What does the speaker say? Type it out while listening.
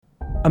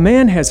A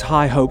man has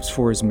high hopes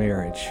for his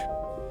marriage.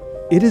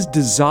 It is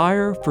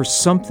desire for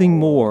something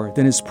more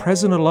than his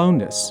present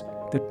aloneness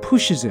that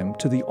pushes him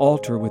to the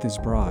altar with his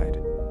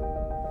bride.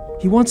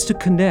 He wants to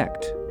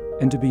connect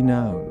and to be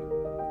known.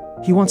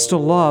 He wants to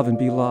love and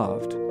be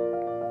loved.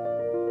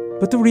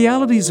 But the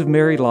realities of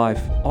married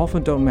life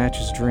often don't match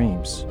his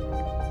dreams.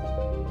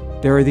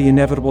 There are the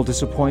inevitable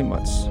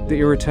disappointments, the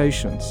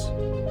irritations,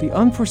 the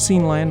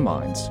unforeseen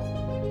landmines.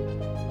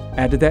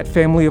 Add to that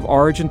family of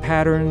origin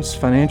patterns,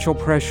 financial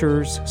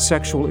pressures,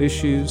 sexual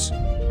issues,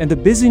 and the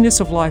busyness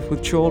of life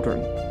with children.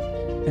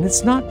 And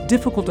it's not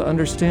difficult to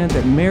understand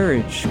that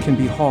marriage can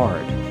be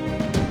hard,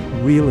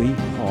 really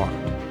hard.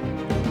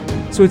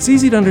 So it's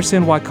easy to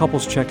understand why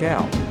couples check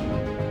out.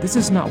 This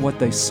is not what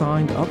they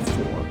signed up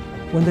for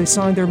when they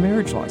signed their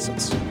marriage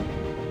license.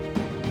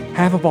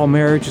 Half of all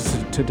marriages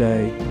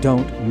today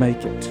don't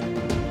make it.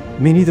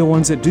 Many of the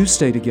ones that do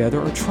stay together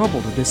are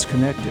troubled or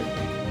disconnected.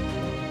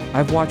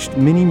 I've watched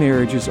many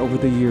marriages over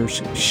the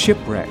years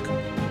shipwreck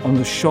on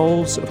the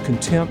shoals of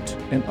contempt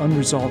and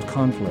unresolved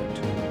conflict.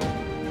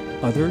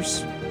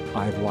 Others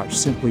I've watched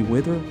simply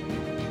wither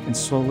and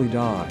slowly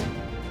die.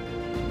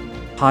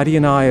 Heidi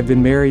and I have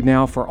been married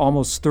now for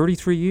almost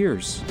 33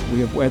 years. We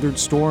have weathered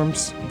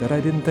storms that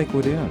I didn't think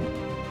would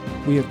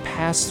end. We have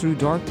passed through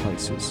dark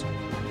places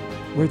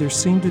where there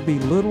seemed to be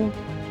little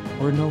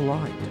or no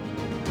light.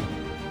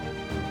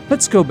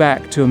 Let's go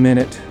back to a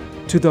minute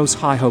to those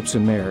high hopes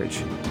in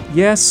marriage.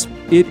 Yes,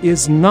 it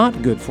is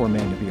not good for a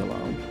man to be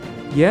alone.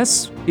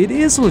 Yes, it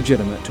is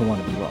legitimate to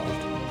want to be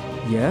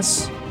loved.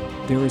 Yes,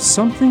 there is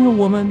something a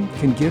woman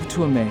can give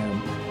to a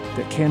man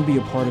that can be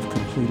a part of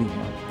completing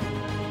him.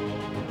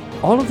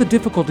 All of the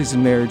difficulties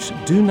in marriage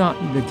do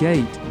not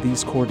negate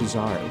these core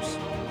desires,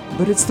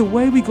 but it's the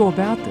way we go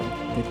about them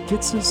that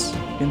gets us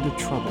into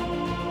trouble.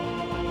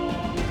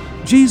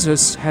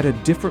 Jesus had a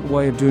different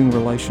way of doing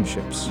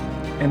relationships,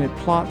 and it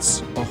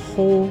plots a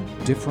whole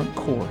different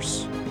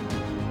course.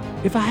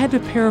 If I had to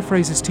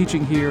paraphrase his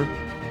teaching here,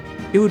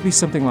 it would be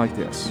something like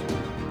this.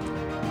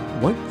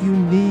 What you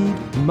need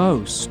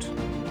most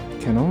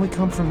can only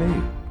come from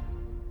me.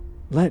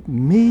 Let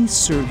me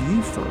serve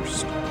you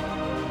first.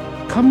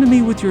 Come to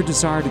me with your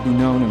desire to be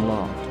known and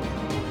loved.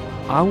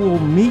 I will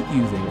meet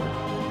you there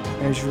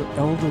as your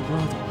elder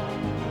brother.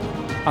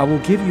 I will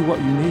give you what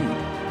you need.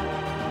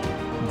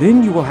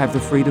 Then you will have the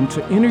freedom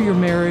to enter your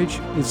marriage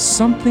with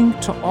something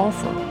to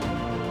offer.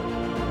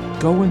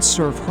 Go and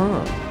serve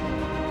her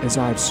as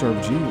I have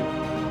served you.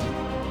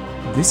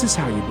 This is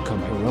how you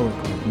become heroic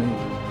like me.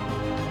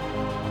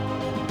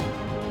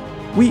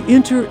 We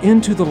enter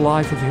into the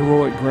life of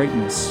heroic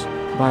greatness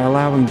by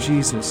allowing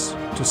Jesus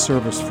to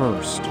serve us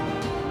first.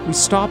 We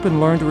stop and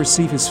learn to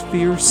receive his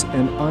fierce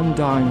and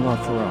undying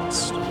love for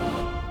us.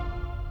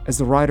 As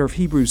the writer of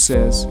Hebrews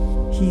says,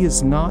 he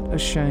is not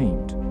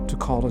ashamed to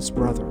call us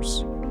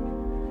brothers.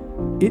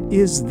 It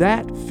is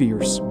that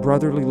fierce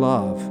brotherly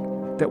love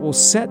that will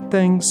set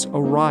things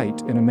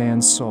aright in a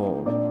man's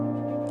soul,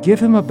 give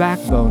him a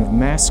backbone of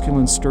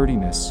masculine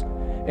sturdiness,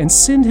 and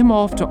send him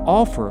off to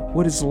offer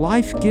what is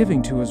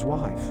life-giving to his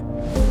wife.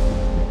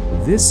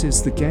 This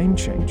is the game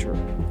changer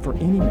for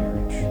any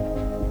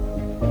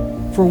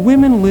marriage. For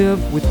women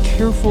live with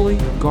carefully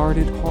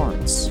guarded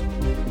hearts,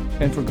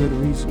 and for good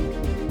reason.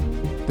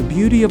 The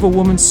beauty of a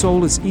woman's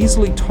soul is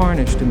easily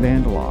tarnished and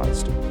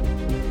vandalized.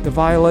 The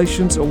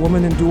violations a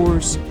woman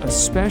endures,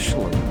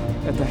 especially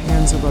at the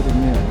hands of other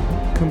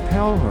men,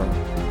 compel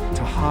her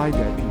to hide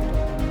that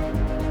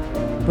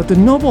beauty. But the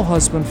noble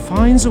husband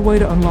finds a way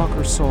to unlock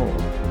her soul.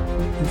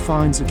 He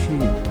finds a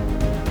key.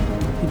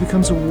 He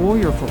becomes a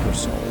warrior for her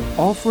soul,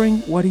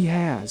 offering what he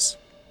has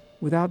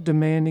without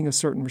demanding a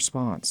certain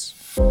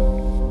response.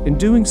 In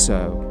doing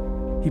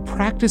so, he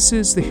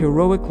practices the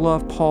heroic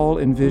love Paul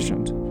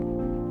envisioned.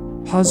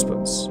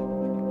 Husbands,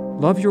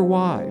 love your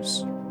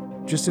wives,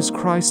 just as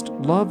Christ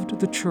loved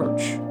the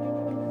church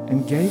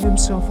and gave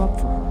himself up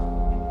for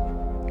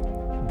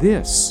her.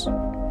 This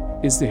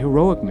is the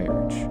heroic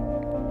marriage.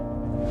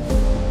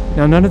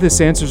 Now, none of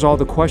this answers all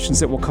the questions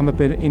that will come up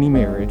in any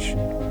marriage,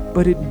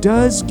 but it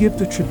does give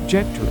the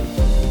trajectory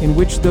in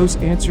which those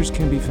answers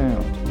can be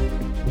found.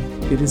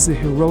 It is the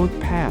heroic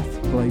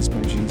path blazed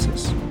by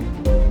Jesus.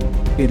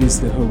 It is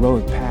the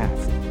heroic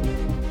path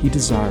he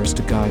desires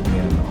to guide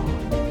men on.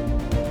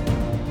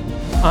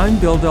 I'm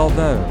Bill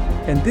Delvaux,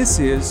 and this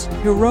is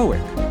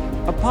Heroic,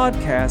 a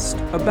podcast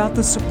about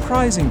the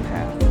surprising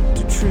path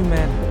to true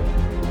manhood.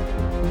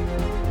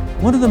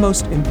 One of the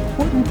most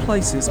important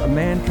places a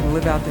man can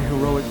live out the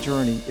heroic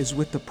journey is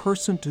with the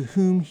person to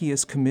whom he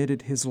has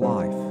committed his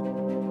life,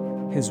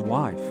 his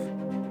wife.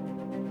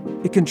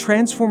 It can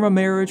transform a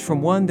marriage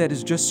from one that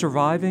is just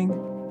surviving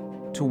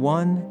to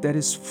one that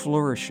is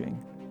flourishing.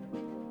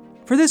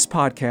 For this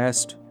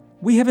podcast,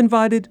 we have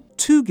invited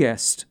two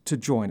guests to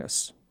join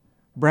us,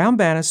 Brown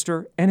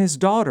Bannister and his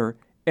daughter,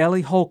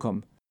 Ellie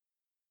Holcomb.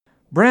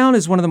 Brown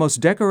is one of the most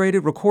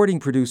decorated recording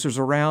producers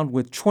around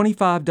with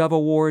 25 Dove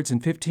Awards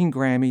and 15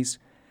 Grammys,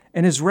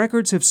 and his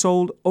records have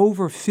sold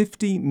over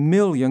 50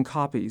 million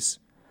copies.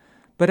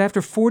 But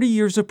after 40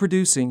 years of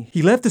producing,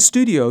 he left the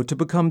studio to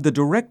become the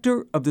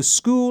director of the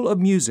School of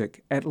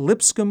Music at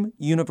Lipscomb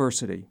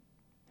University.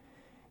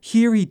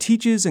 Here he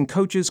teaches and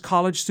coaches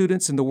college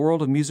students in the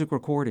world of music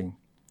recording.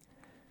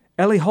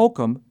 Ellie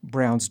Holcomb,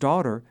 Brown's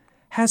daughter,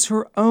 has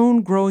her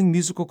own growing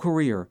musical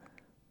career,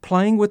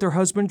 playing with her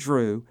husband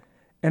Drew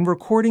and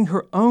recording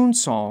her own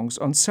songs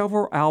on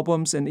several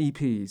albums and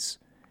EPs.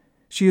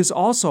 She has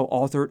also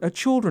authored a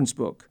children's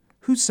book,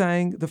 Who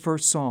Sang the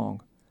First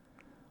Song?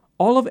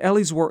 All of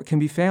Ellie's work can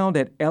be found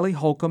at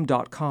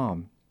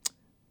ellieholcomb.com.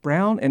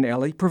 Brown and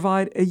Ellie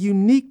provide a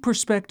unique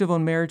perspective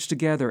on marriage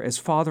together as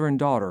father and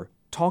daughter,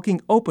 talking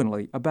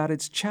openly about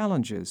its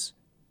challenges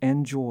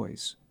and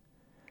joys.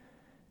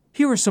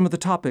 Here are some of the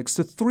topics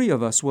the three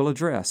of us will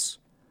address.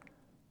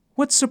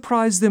 What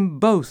surprised them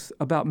both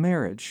about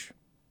marriage?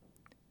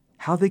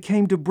 How they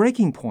came to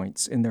breaking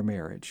points in their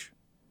marriage?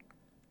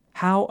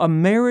 How a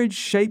marriage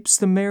shapes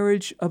the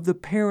marriage of the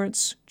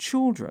parents'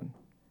 children?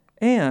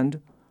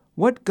 And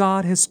what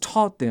God has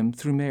taught them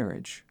through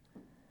marriage.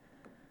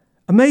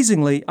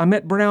 Amazingly, I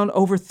met Brown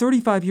over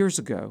 35 years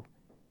ago.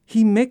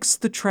 He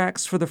mixed the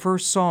tracks for the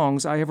first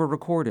songs I ever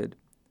recorded.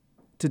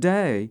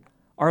 Today,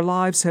 our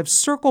lives have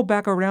circled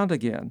back around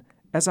again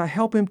as I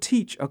help him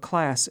teach a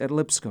class at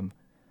Lipscomb.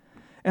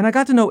 And I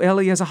got to know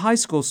Ellie as a high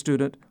school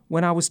student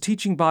when I was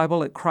teaching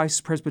Bible at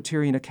Christ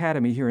Presbyterian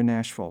Academy here in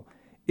Nashville.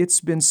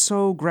 It's been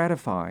so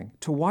gratifying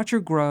to watch her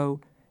grow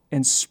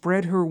and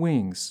spread her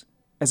wings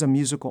as a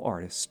musical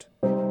artist.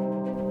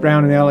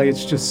 Brown and Ellie,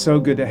 it's just so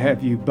good to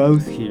have you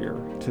both here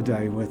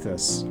today with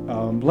us.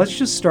 Let's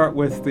just start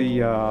with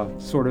the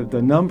sort of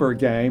the number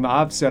game.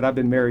 I've said I've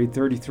been married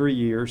 33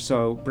 years.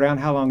 So, Brown,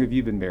 how long have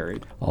you been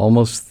married?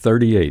 Almost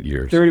 38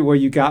 years. 30. Well,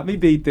 you got me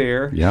beat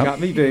there. Yep. You got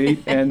me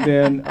beat. And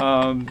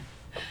then,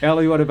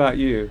 Ellie, what about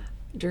you?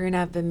 Drew and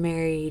I have been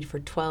married for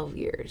 12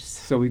 years.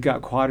 So we've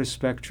got quite a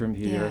spectrum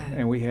here, Yeah.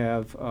 and we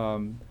have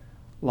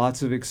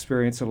lots of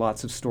experience and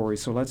lots of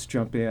stories. So let's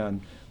jump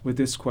in with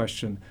this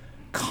question.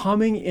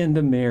 Coming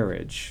into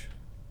marriage,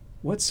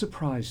 what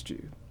surprised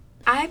you?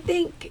 I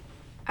think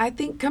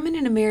coming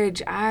into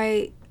marriage,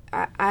 I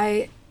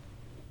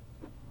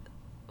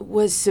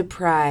was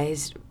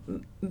surprised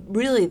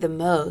really the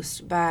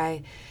most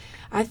by,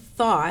 I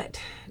thought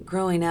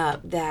growing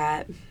up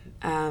that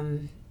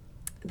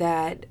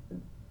that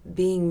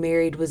being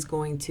married was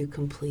going to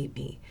complete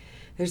me.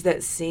 There's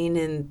that scene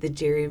in the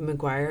Jerry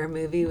Maguire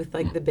movie with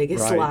like the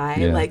biggest Right. lie,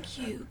 Yeah. like,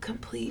 you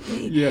complete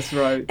me. Yes,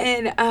 right.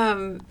 And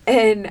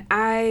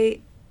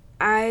I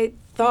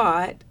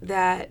thought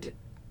that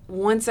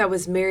once I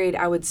was married,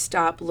 I would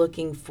stop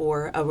looking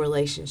for a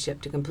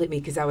relationship to complete me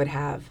because I would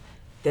have,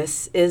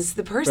 this is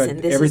the person.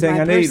 Right. This Everything is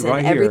my I need person.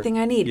 right here. Everything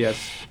I need. Yes.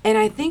 And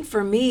I think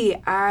for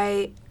me,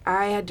 I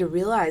had to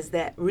realize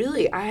that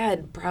really I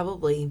had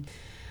probably,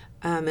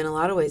 in a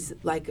lot of ways,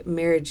 like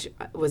marriage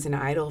was an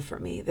idol for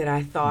me, that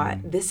I thought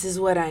this is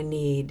what I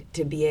need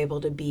to be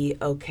able to be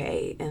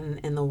okay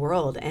in the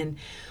world. And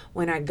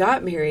when I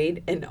got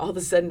married and all of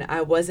a sudden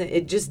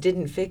it just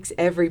didn't fix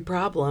every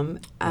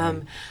problem.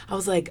 I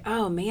was like,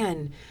 oh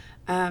man,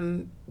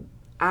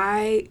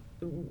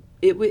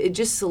 it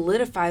just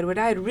solidified what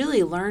I had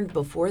really learned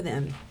before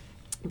then,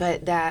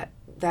 but that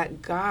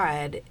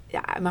God,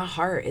 my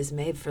heart is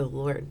made for the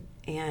Lord.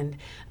 And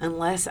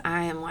unless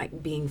I am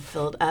like being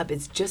filled up,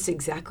 it's just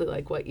exactly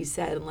like what you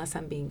said, unless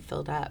I'm being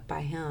filled up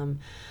by Him,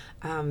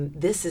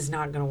 this is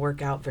not going to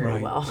work out very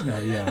Right. well. No,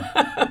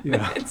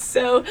 yeah. And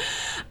so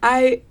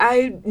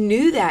I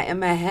knew that in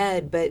my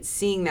head, but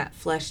seeing that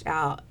fleshed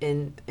out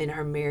in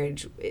our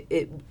marriage,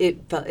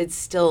 it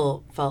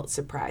still felt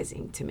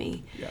surprising to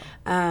me. Yeah.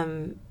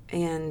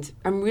 And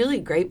I'm really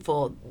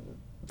grateful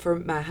for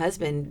my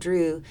husband,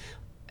 Drew.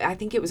 I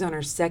think it was on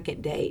our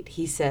second date.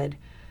 He said,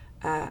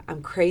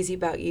 I'm crazy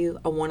about you.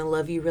 I want to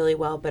love you really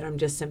well, but I'm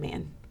just a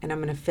man. And I'm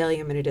going to fail you.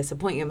 I'm going to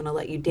disappoint you. I'm going to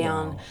let you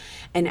down. Wow.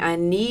 And I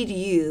need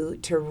you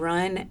to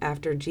run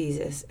after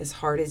Jesus as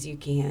hard as you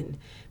can,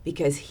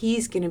 because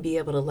He's going to be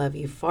able to love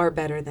you far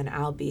better than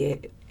I'll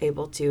be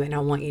able to. And I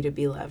want you to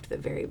be loved the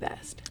very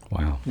best.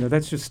 Wow. You know,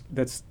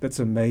 that's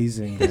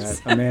amazing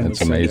that a man would That's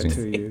say that amazing.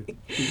 to you.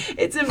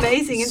 It's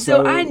amazing. And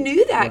so I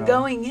knew that wow.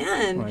 going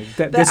in. Right.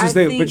 But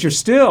But you're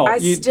still, I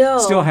you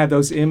still have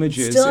those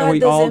images. Still and had we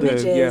those all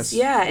images. do. Yes.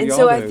 Yeah. And we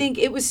so all I do. think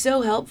it was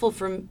so helpful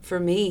for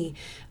me.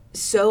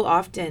 So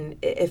often,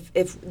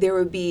 if there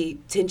would be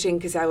tension,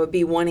 because I would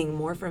be wanting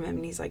more from Him,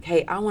 and He's like,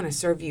 hey, I want to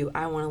serve you,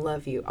 I want to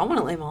love you, I want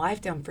to lay my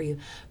life down for you,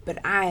 but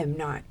I am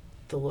not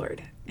the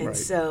Lord. And Right.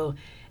 so,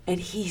 and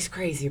He's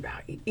crazy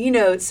about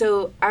you,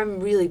 so I'm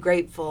really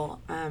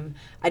grateful.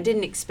 I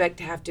didn't expect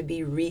to have to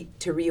be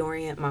to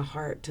reorient my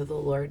heart to the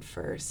Lord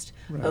first,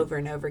 Right. over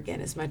and over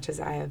again, as much as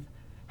I have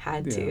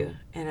had Yeah. to,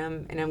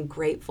 and I'm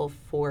grateful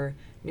for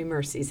new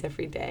mercies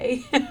every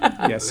day.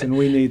 Yes, and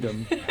we need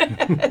them.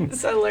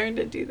 So I learned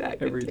to do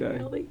that Every day.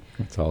 continually.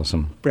 That's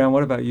awesome. Brown,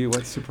 what about you?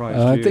 What surprised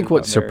you? I think what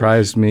about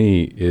surprised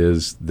me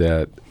is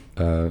that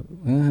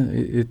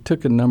it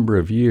took a number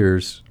of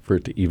years for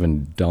it to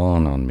even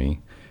dawn on me.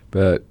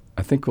 But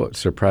I think what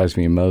surprised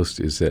me most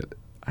is that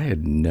I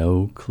had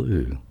no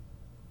clue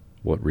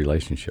what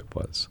relationship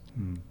was,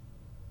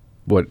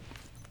 what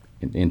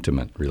an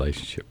intimate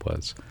relationship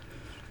was.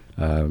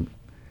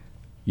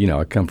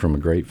 I come from a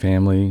great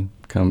family.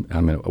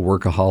 I'm a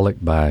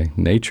workaholic by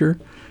nature.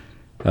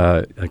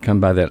 I come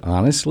by that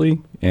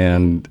honestly,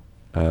 and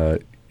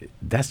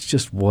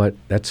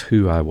that's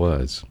who I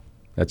was.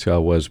 That's who I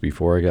was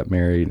before I got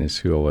married, and it's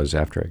who I was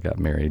after I got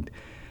married.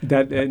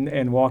 That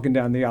and walking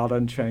down the aisle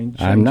doesn't change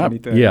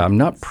anything. Yeah, I'm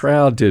not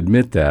proud to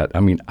admit that.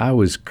 I mean, I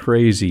was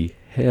crazy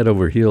head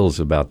over heels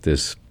about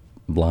this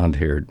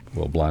blonde-haired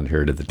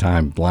at the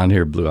time,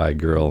 blonde-haired, blue-eyed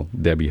girl,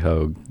 Debbie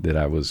Hogue, that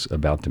I was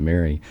about to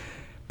marry.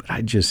 But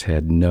I just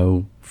had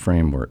no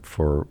framework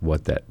for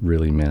what that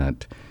really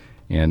meant.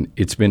 And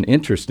it's been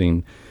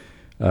interesting.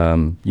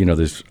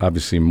 There's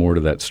obviously more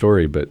to that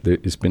story, but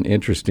it's been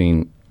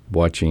interesting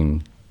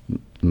watching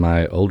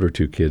my older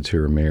two kids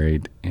who are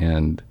married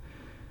and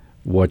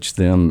watch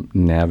them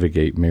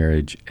navigate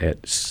marriage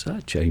at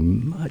such a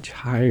much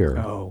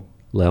higher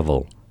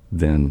level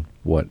than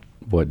what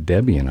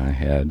Debbie and I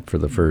had for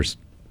the first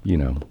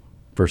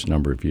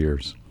number of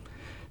years.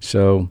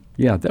 So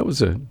yeah, that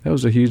was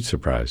a huge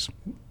surprise.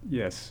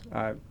 Yes,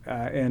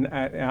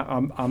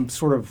 I'm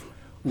sort of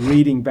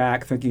reading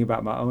back, thinking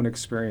about my own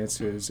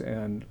experiences,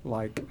 and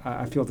like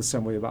I feel the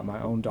same way about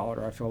my own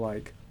daughter. I feel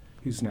like,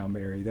 who's now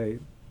married,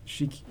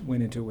 she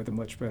went into it with a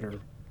much better,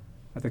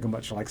 I think, a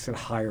much, like I said,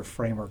 higher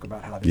framework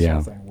about how this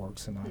whole thing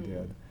works than I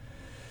did.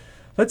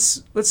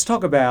 Let's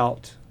talk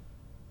about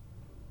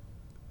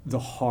the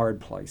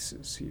hard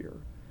places here.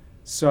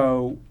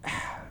 So,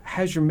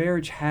 has your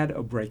marriage had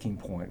a breaking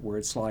point where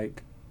it's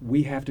like,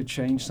 we have to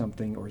change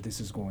something or this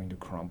is going to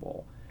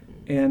crumble?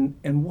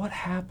 And what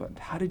happened?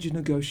 How did you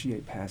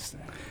negotiate past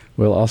that?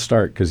 Well, I'll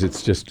start because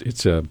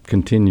it's a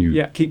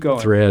continued keep going.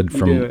 Thread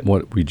from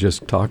what we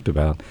just talked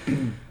about.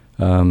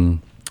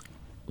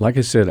 Like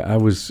I said, I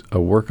was a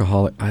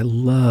workaholic. I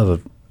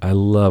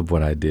love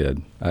what I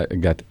did. I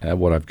got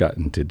what I've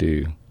gotten to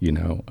do.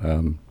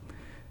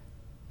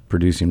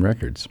 Producing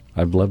records.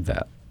 I've loved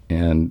that,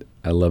 and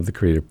I love the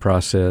creative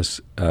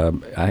process.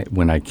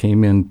 When I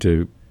came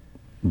into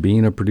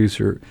being a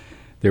producer,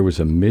 there was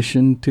a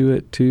mission to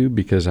it too,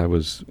 because I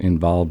was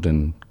involved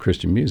in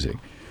Christian music.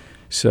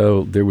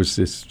 So there was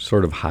this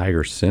sort of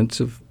higher sense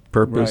of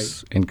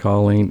purpose and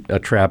calling, a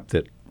trap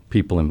that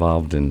people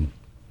involved in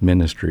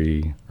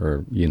ministry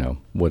or,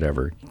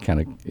 whatever,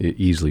 kind of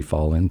easily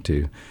fall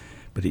into.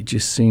 But it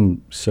just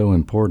seemed so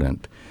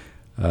important.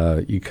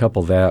 You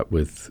couple that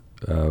with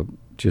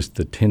just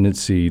the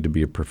tendency to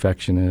be a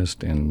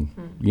perfectionist and,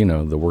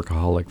 the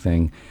workaholic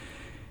thing.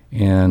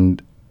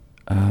 And,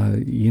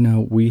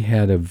 we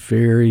had a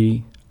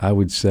very, I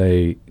would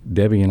say,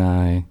 Debbie and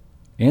I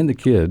and the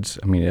kids,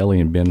 I mean, Ellie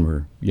and Ben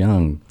were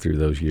young through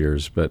those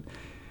years, but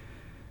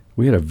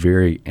we had a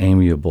very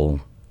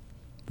amiable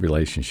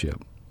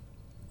relationship.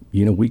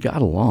 We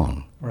got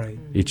along. Right.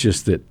 It's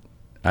just that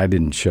I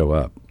didn't show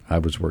up. I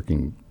was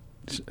working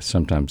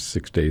sometimes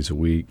 6 days a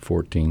week,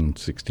 14,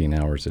 16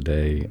 hours a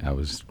day. I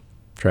was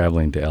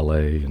traveling to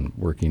L.A. and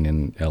working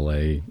in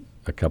L.A.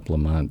 a couple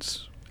of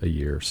months a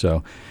year.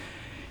 So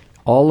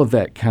all of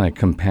that kind of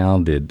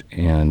compounded,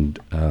 and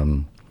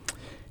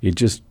it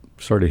just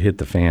sort of hit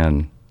the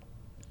fan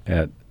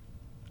at,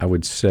 I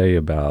would say,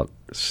 about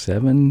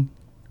seven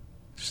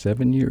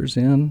years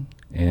in.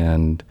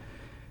 And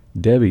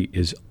Debbie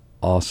is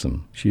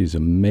awesome. She is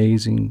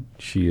amazing.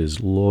 She is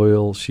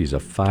loyal. She's a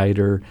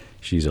fighter.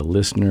 She's a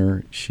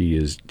listener.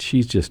 She's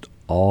just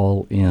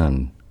all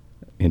in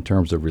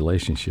terms of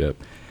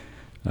relationship.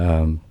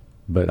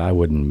 But I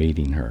wasn't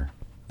meeting her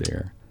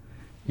there.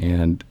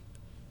 And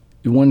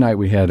one night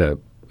we had a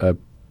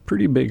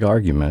pretty big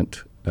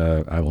argument.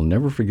 I will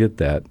never forget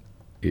that.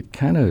 It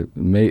kind of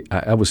made,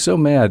 I was so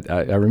mad.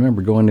 I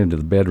remember going into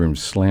the bedroom,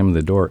 slamming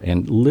the door,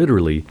 and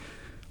literally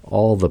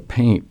all the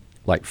paint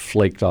like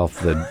flaked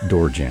off the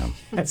door jamb.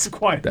 That's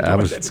quite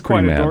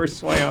a door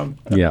slam.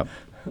 Yeah.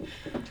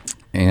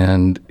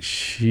 And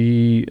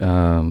she,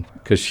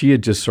 because she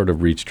had just sort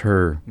of reached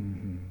her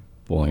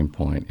boiling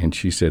point, and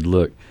she said,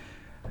 "Look,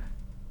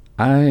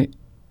 I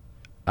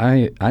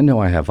know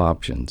I have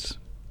options.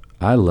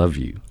 I love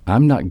you.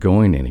 I'm not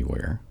going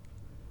anywhere,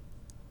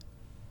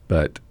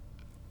 but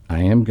I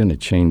am going to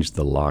change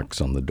the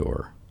locks on the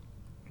door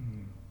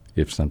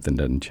if something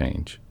doesn't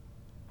change.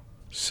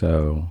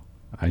 So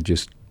I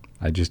just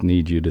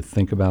need you to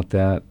think about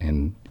that."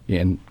 And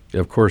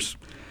of course,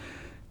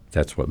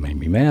 that's what made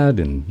me mad.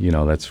 And,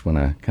 that's when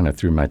I kind of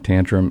threw my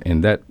tantrum.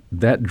 And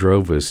that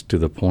drove us to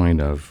the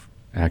point of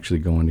actually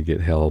going to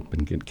get help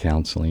and get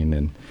counseling.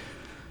 And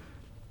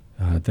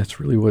that's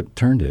really what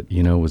turned it,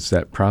 was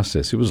that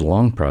process. It was a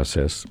long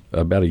process,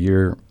 about a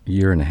year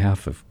and a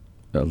half of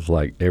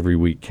like every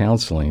week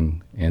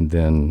counseling, and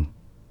then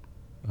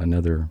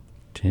another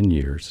 10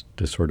 years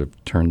to sort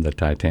of turn the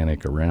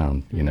Titanic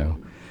around,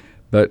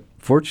 But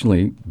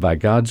fortunately, by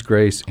God's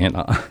grace and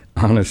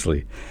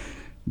honestly,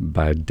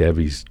 by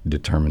Debbie's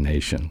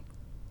determination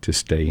to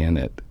stay in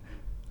it,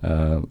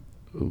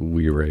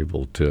 we were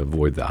able to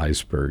avoid the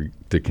iceberg,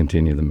 to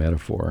continue the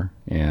metaphor.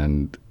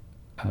 And,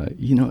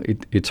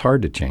 it's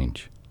hard to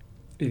change.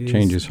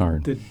 Change is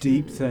hard. The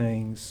deep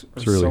things are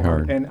It's really so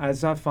hard. And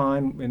as I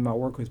find in my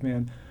work with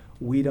men,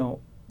 we don't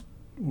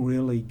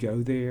really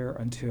go there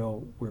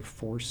until we're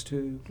forced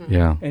to.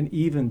 Yeah, And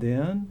even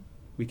then,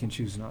 we can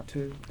choose not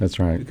to that's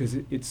right. because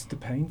it's the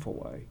painful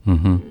way,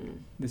 Hmm.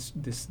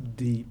 this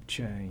deep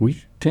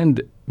change.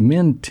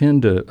 Men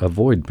tend to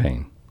avoid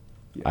pain.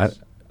 Yes.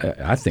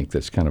 I think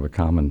that's kind of a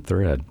common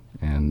thread,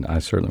 and I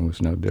certainly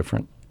was no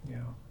different. Yeah.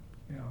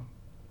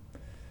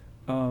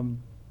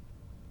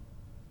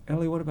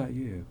 Ellie, what about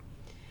you?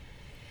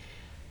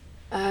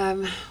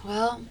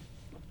 Well,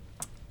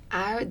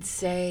 I would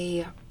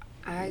say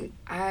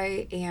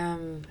I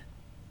am.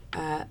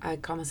 I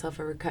call myself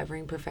a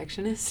recovering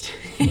perfectionist.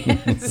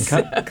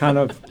 So Kind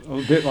of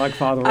a bit like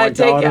father, I like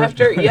take daughter.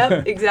 after.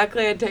 Yep,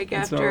 exactly. I take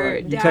It's all after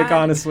right. You Dad. take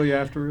honestly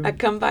after him. I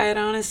come by it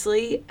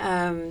honestly,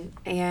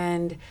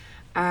 and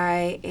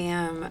I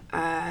am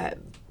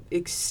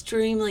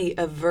extremely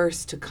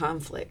averse to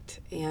conflict.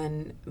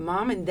 And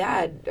Mom and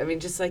Dad, I mean,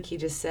 just like he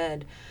just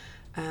said,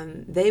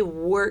 they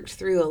worked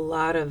through a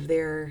lot of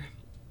their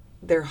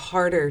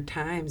harder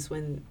times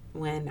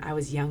when I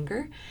was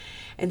younger,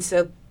 and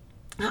so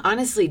I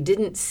honestly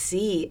didn't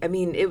see. I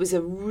mean, it was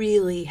a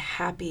really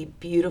happy,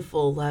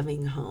 beautiful,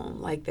 loving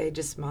home. Like they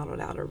just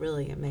modeled out a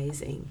really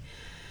amazing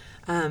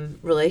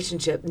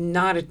relationship.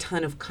 Not a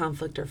ton of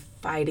conflict or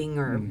fighting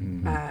or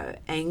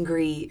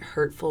angry,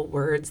 hurtful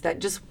words. That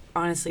just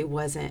honestly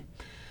wasn't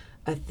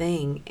a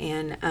thing.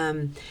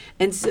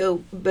 And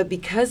so, but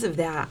because of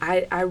that,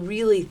 I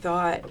really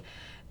thought,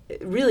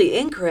 really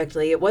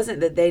incorrectly, it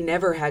wasn't that they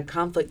never had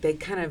conflict. They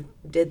kind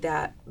of did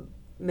that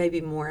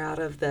maybe more out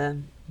of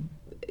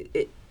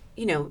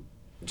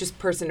just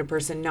person to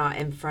person, not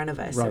in front of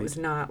us. Right. It was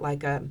not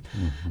like a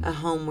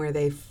home where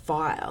they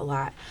fought a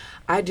lot.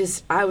 I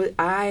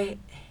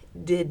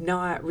did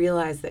not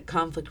realize that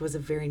conflict was a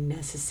very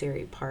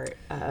necessary part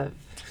of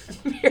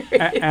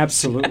marriage.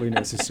 Absolutely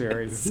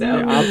necessary. So-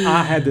 Yeah,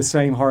 I had the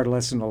same hard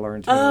lesson to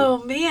learn too.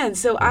 Oh man!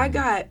 So I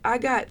got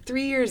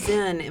 3 years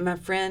in, and my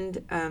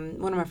friend,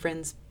 one of my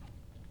friends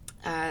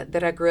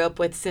that I grew up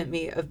with, sent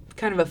me a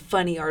kind of a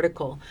funny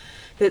article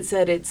that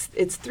said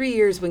it's 3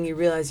 years when you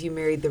realize you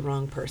married the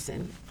wrong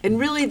person, and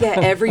really that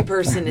every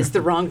person is the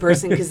wrong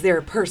person because they're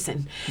a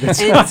person. That's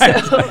and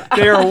right. So,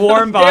 They're a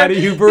warm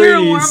body who breathes. They're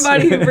a warm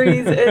body who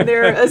breathes, and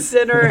they're a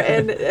sinner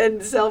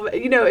and self.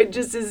 It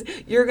just is.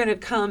 You're going to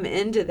come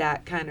into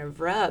that kind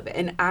of rub,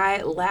 and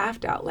I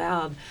laughed out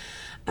loud.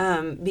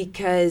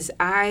 Because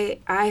I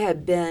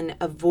had been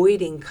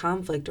avoiding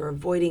conflict or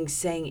avoiding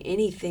saying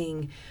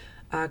anything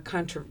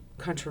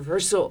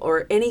controversial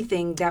or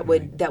anything that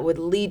would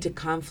lead to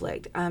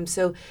conflict.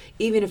 So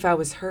even if I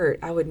was hurt,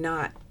 I would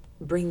not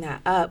bring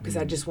that up because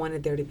I just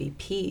wanted there to be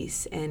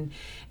peace. And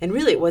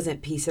really, it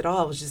wasn't peace at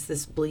all. It was just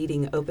this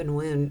bleeding open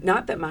wound.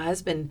 Not that my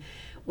husband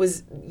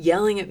was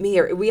yelling at me,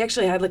 or we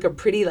actually had like a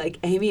pretty like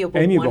amiable,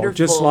 wonderful,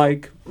 just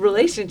like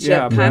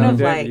relationship, kind mom of and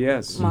dad, like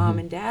yes. mom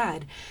and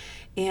dad.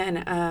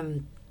 And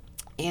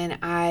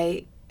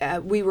I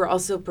we were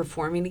also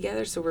performing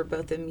together, so we're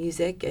both in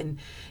music, and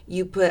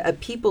you put a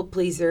people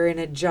pleaser in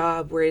a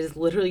job where it is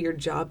literally your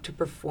job to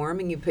perform,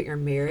 and you put your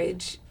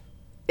marriage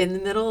in the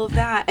middle of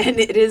that, and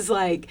it is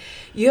like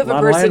you have a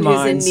person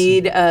who's in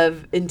need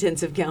of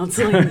intensive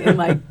counseling in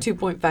like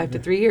 2.5 to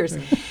 3 years.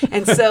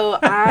 And so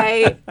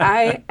I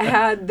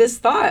had this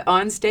thought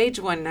on stage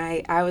one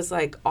night. I was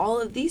like, all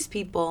of these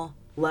people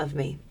love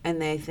me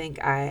and they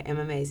think I am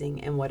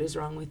amazing, and what is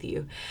wrong with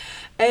you?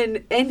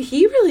 And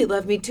he really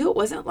loved me too. It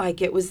wasn't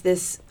like it was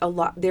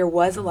there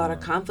was a lot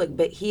of conflict,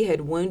 but he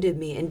had wounded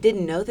me and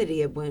didn't know that he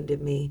had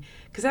wounded me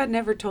because I'd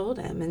never told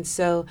him. And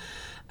so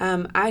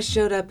I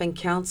showed up in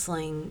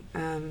counseling,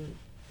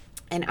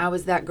 and I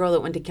was that girl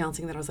that went to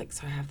counseling that I was like,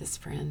 so I have this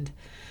friend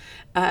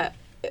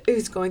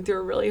who's going through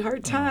a really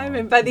hard time,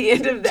 and by the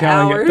end of the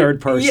Telling hour, it third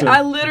person.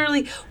 I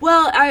literally,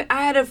 I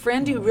had a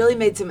friend who really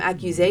made some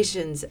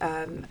accusations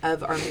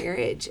of our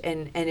marriage,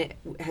 and it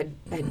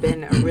had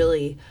been a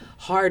really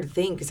hard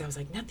thing because I was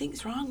like,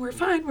 nothing's wrong, we're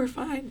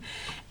fine,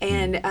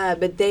 and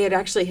but they had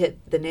actually hit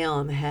the nail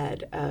on the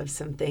head of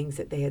some things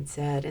that they had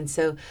said, and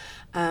so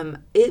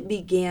it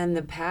began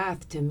the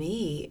path to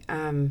me.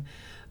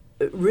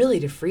 Really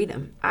to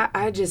freedom.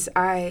 I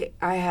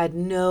had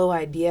no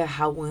idea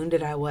how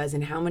wounded I was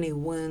and how many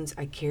wounds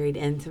I carried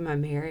into my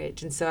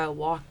marriage. And so I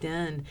walked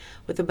in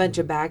with a bunch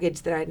of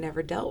baggage that I'd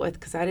never dealt with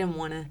because I didn't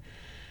want to.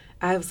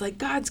 I was like,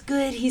 God's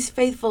good, He's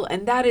faithful,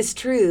 and that is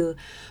true.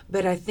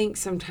 But I think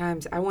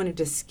sometimes I wanted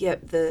to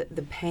skip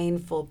the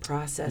painful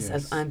process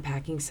of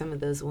unpacking some of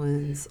those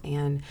wounds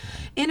and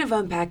of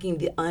unpacking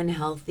the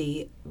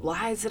unhealthy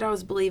lies that I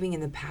was believing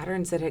and the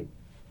patterns that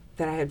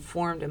I had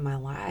formed in my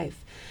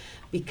life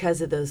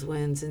because of those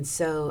wounds. And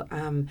so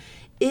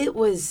it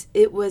was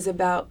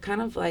about,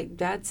 kind of like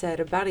Dad said,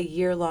 about a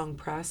year-long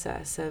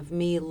process of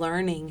me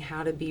learning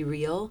how to be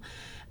real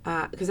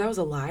because I was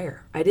a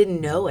liar. I didn't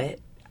know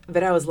it,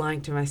 but I was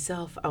lying to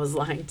myself. I was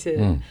lying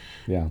to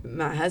Yeah.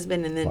 my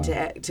husband, and then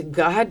Wow. to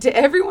God, to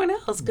everyone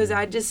else, because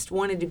I just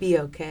wanted to be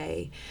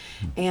okay.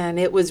 And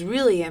it was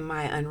really in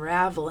my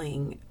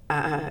unraveling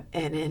and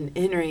in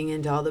entering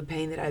into all the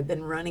pain that I've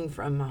been running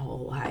from my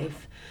whole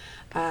life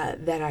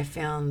that I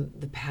found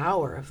the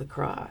power of the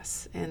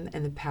cross and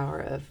the power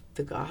of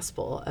the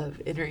gospel,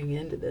 of entering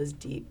into those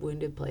deep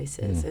wounded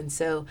places. And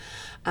so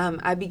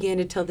I began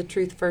to tell the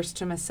truth first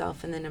to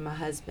myself and then to my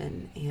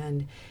husband.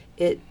 And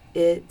it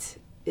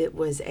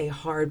was a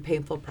hard,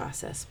 painful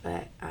process,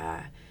 but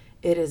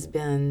it has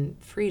been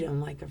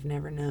freedom like I've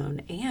never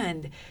known,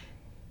 and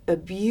a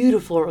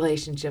beautiful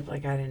relationship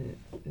like I didn't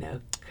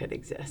know could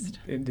exist.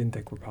 It didn't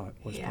think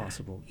was Yeah.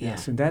 possible. Yeah.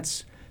 Yes, and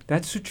that's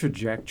a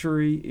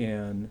trajectory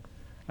in,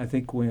 I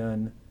think,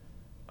 when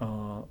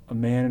a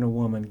man and a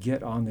woman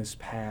get on this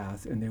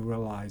path and they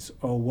realize,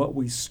 oh, what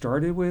we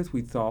started with,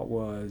 we thought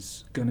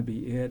was going to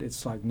be it.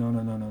 It's like,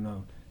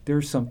 no.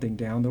 There's something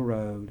down the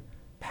road,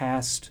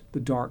 past the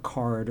dark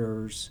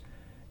corridors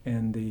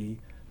and the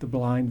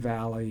blind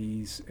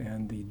valleys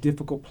and the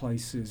difficult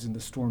places and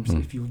the storms.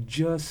 If you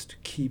just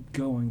keep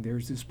going,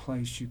 there's this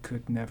place you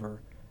could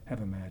never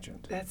have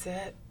imagined. That's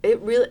it. It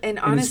really, and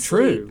it's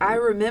honestly, true. I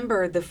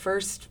remember the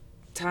first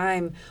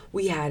time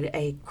we had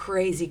a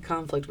crazy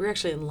conflict. We were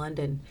actually in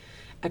London.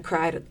 I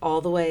cried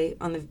all the way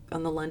on the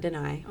London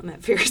Eye on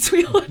that Ferris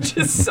wheel I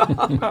just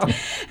saw.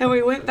 And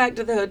we went back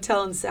to the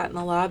hotel and sat in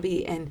the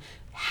lobby and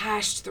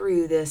hashed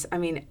through this. I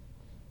mean,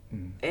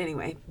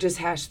 anyway, just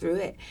hashed through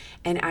it.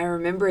 And I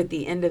remember at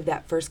the end of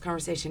that first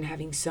conversation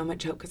having so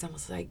much hope, because I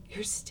was like,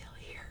 "You're still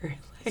here.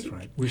 That's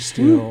right. We're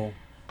still.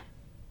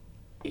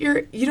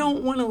 You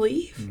don't want to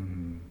leave."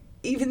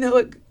 Even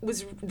though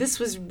this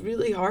was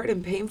really hard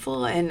and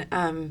painful,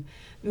 and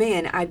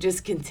man, I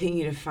just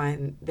continue to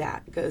find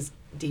that goes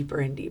deeper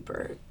and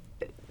deeper.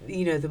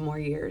 The more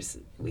years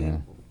we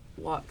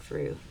walk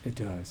through. It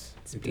does.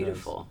 It's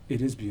beautiful.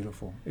 It is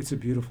beautiful. It's a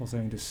beautiful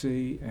thing to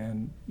see,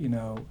 and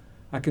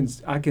I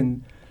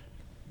can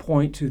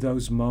point to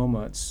those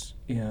moments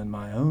in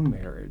my own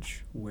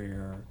marriage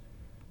where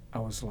I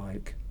was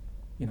like,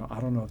 I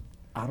don't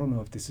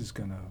know if this is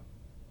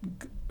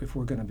if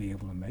we're gonna be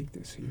able to make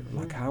this here.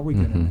 Like, how are we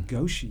gonna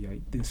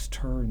negotiate this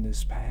turn,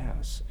 this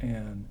pass?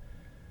 And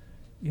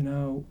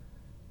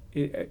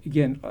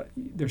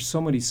there's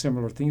so many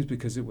similar things,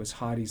 because it was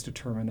Heidi's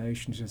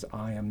determination. She says,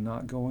 I am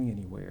not going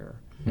anywhere.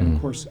 And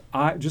of course,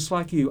 I, just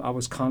like you, I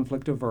was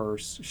conflict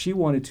averse. She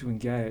wanted to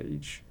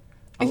engage.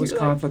 I was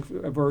conflict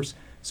averse.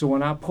 So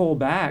when I pull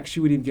back, she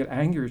would even get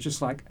angry. It's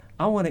just like,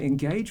 I want to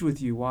engage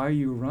with you. Why are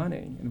you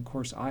running? And of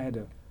course, I had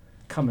to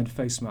come and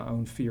face my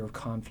own fear of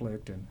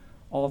conflict and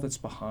all that's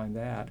behind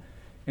that.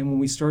 And when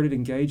we started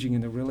engaging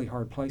in the really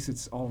hard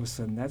places, all of a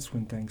sudden, that's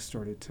when things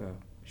started to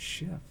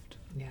shift.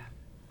 Yeah.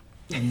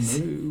 And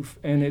move.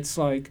 And it's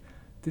like,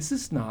 this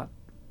is not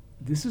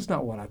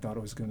what I thought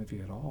it was going to be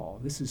at all.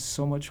 This is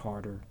so much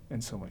harder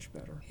and so much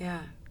better.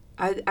 Yeah.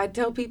 I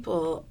tell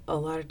people a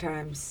lot of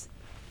times,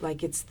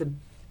 like, it's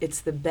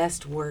the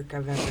best work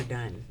I've ever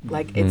done.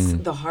 Like, it's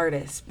the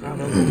hardest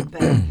probably,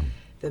 but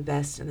the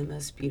best and the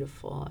most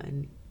beautiful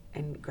and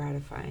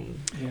gratifying.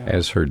 Yeah.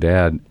 As her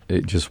dad,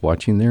 just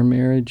watching their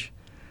marriage,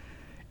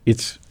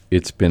 it's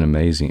been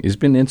amazing. It's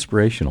been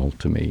inspirational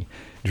to me.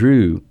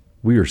 Drew,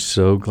 we are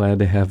so glad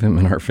to have him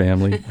in our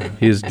family.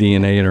 His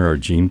DNA in our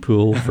gene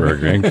pool for our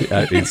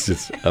grandkids. It's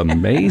just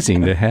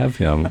amazing to have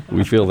him.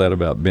 We feel that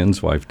about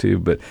Ben's wife too,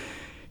 but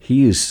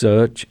he's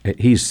such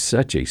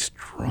a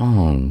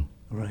strong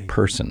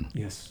person.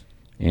 Yes.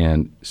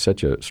 And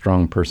such a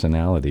strong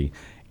personality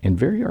and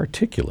very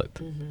articulate.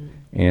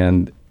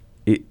 And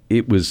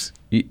it was,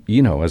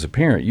 as a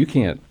parent, you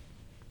can't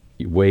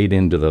wade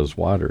into those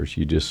waters.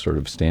 You just sort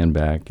of stand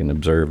back and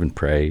observe and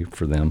pray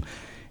for them.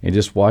 And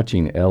just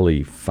watching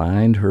Ellie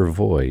find her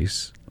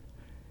voice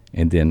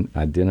and then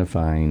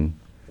identifying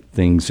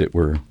things that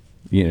were,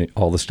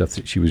 all the stuff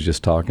that she was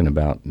just talking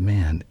about,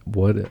 man,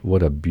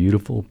 what a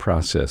beautiful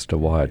process to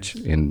watch.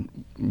 Yes.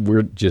 And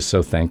we're just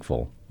so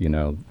thankful,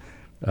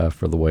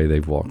 for the way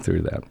they've walked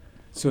through that.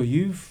 So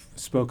you've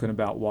spoken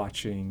about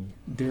watching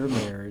their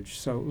marriage.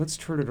 So let's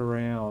turn it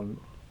around.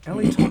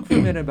 Ellie, talk for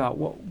a minute about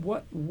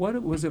what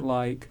was it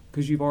like,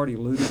 because you've already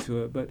alluded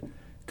to it, but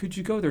could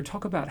you go there,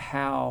 talk about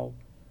how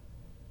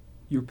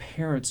your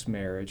parents'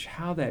 marriage,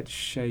 how that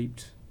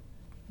shaped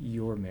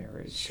your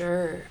marriage?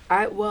 Sure.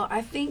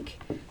 I think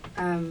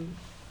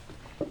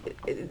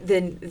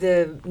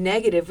the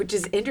negative, which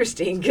is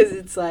interesting because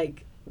it's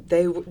like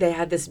they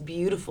had this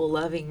beautiful,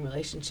 loving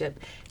relationship.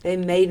 They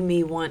made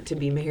me want to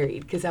be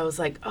married because I was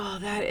like, oh,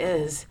 that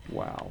is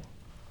wow,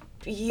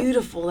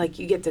 beautiful. Like,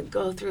 you get to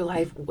go through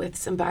life with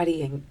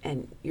somebody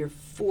and you're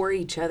for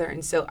each other.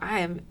 And so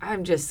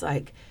I'm just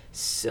like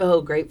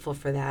so grateful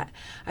for that.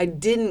 I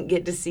didn't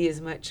get to see as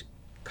much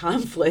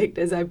conflict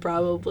as I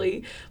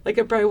probably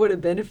would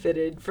have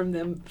benefited from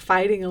them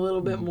fighting a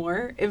little bit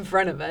more in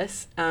front of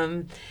us.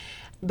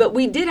 but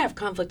we did have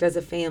conflict as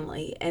a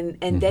family, and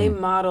they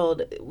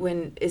modeled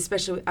when,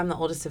 especially I'm the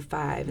oldest of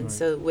 5, and Right.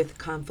 so with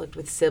conflict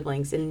with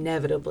siblings,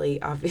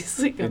 inevitably,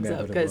 obviously comes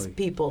up because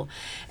Inevitably. people,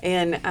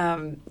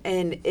 and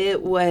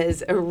it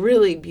was a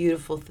really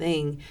beautiful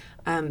thing.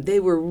 They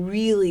were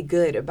really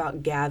good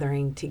about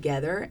gathering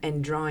together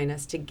and drawing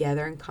us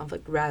together in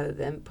conflict rather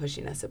than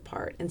pushing us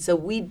apart. And so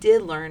we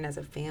did learn as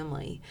a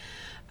family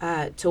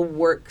to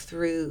work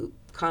through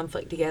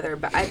conflict together.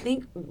 But I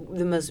think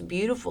the most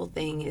beautiful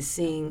thing is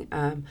seeing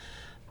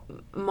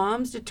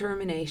Mom's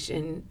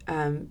determination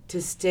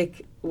to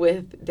stick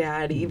with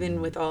Dad,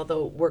 even with all the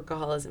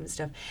workaholism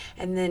stuff.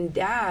 And then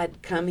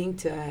Dad coming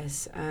to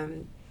us,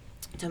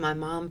 to my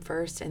mom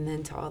first, and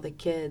then to all the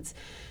kids,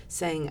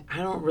 saying, I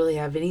don't really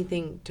have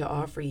anything to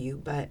offer you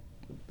but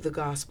the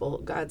gospel,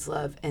 God's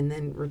love, and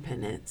then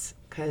repentance,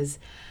 because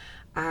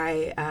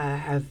I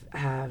have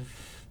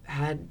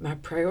had my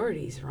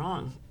priorities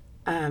wrong.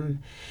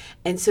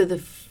 And so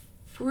the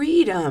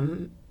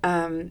freedom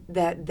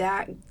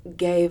that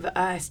gave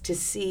us to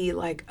see,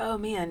 like, oh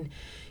man,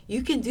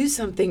 you can do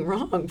something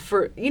wrong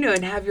for,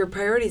 and have your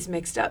priorities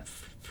mixed up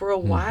for a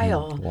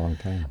while. Long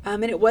time.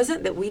 And it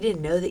wasn't that we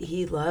didn't know that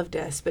he loved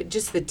us, but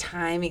just the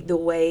timing, the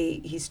way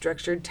he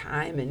structured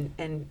time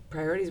and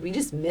priorities, we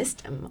just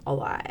missed him a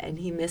lot, and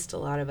he missed a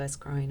lot of us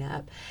growing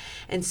up.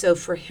 And so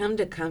for him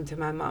to come to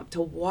my mom,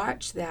 to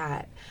watch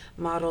that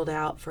modeled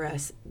out for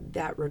us,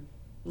 that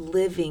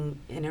living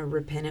in a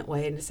repentant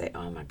way, and to say,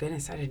 oh my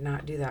goodness, I did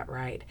not do that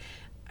right.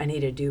 I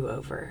need a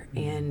do-over,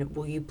 and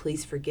will you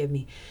please forgive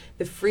me?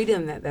 The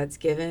freedom that's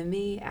given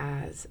me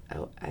as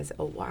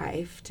a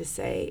wife to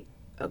say,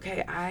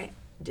 okay, I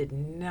did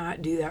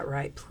not do that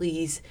right.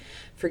 Please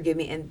forgive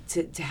me, and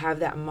to have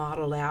that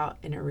modeled out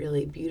in a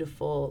really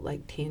beautiful,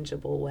 like,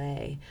 tangible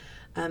way.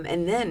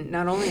 And then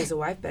not only as a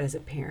wife, but as a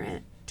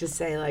parent, to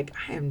say, like,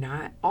 I am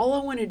not, all I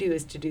want to do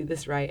is to do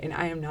this right, and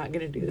I am not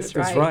going to do this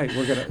That's right.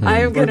 right. I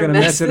am going to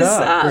mess it this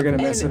up. up. We're going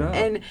to mess it up.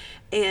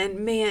 And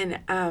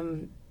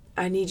man,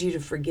 I need you to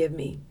forgive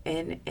me,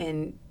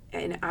 and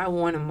I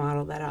want to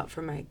model that out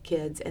for my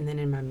kids, and then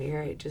in my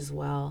marriage as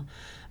well.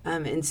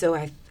 And so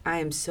I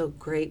am so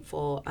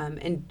grateful.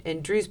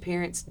 And Drew's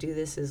parents do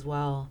this as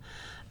well.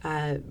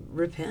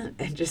 Repent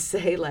and just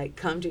say, like,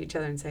 come to each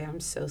other and say, I'm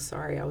so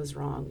sorry, I was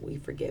wrong. Will you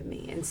forgive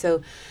me? And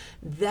so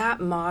that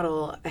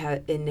model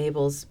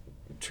enables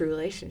true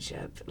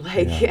relationship.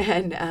 Like,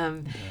 Yeah.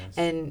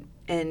 and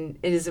it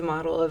is a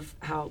model of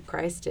how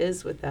Christ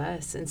is with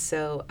us. And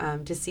so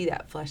to see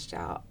that fleshed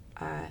out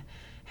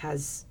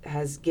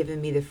has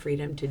given me the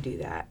freedom to do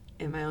that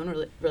in my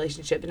own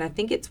relationship. And I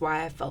think it's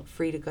why I felt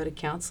free to go to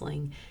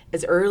counseling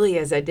as early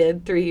as I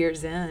did, 3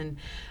 years in,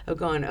 of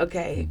going,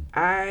 okay,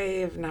 I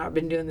have not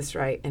been doing this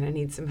right, and I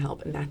need some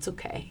help, and that's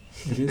okay.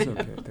 It is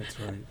okay. That's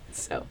right.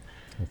 So,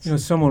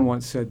 Someone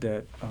once said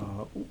that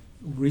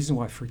reason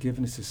why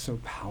forgiveness is so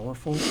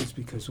powerful is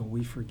because when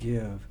we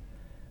forgive,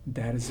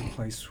 that is the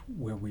place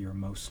where we are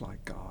most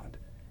like God.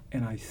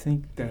 And I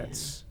think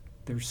there's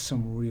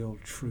some real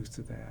truth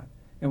to that.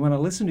 And when I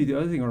listen to the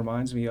other thing, it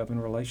reminds me of in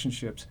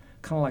relationships,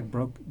 kind of like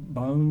broke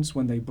bones,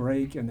 when they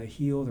break and they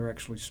heal, they're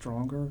actually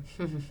stronger.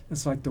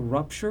 It's like the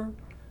rupture,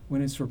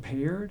 when it's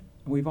repaired,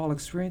 and we've all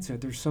experienced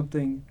that, there's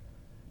something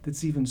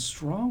that's even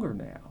stronger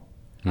now.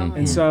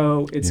 And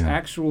so it's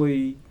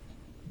actually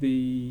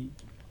the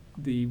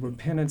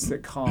repentance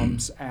that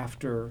comes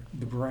after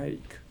the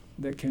break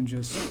that can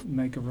just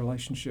make a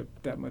relationship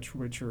that much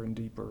richer and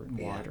deeper and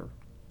wider.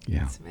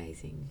 Yeah. it's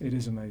amazing. It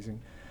is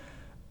amazing.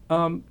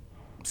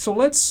 So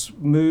let's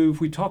move.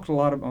 We talked a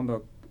lot on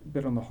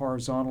the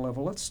horizontal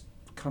level. Let's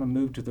kind of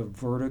move to the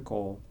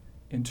vertical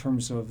in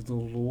terms of the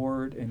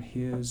Lord and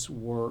His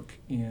work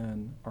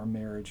in our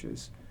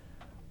marriages.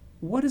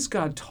 What has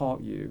God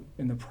taught you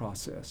in the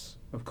process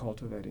of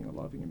cultivating a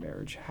loving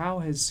marriage? How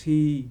has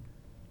He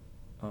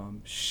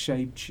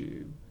shaped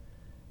you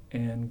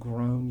and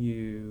grown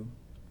you,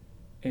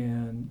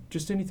 and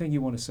just anything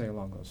you want to say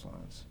along those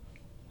lines?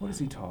 What has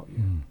He taught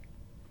you?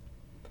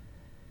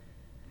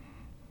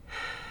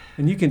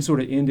 And you can sort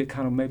of end it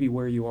kind of maybe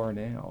where you are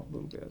now a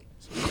little bit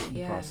in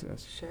the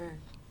process. Sure.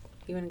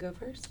 You want to go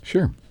first?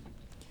 Sure.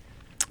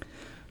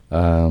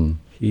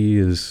 He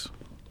is,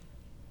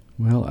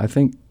 well, I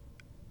think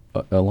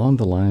along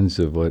the lines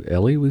of what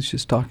Ellie was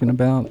just talking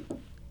about,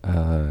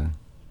 I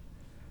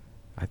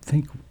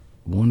think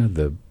one of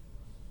the,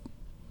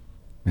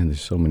 and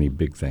there's so many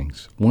big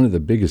things, one of the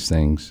biggest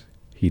things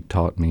he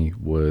taught me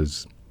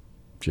was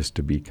just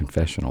to be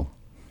confessional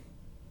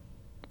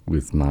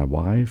with my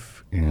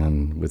wife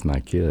and with my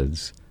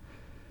kids.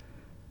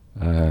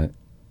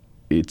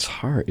 It's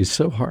hard. It's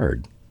so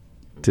hard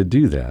to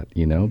do that,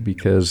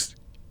 because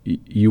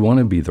you want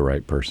to be the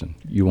right person.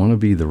 You want to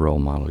be the role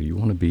model. You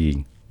want to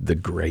be the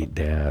great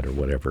dad or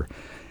whatever.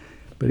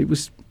 But it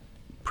was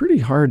pretty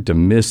hard to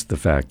miss the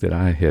fact that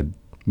I had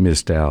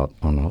missed out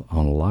on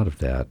a lot of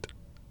that,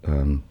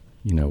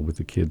 with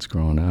the kids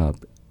growing up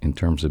in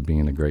terms of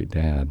being a great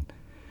dad.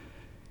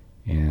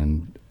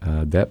 And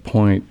that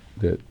point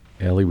that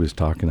Ellie was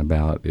talking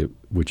about,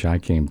 which I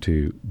came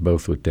to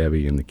both with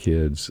Debbie and the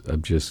kids,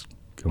 of just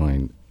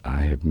going,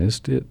 I have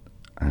missed it.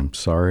 I'm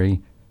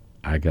sorry.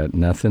 I got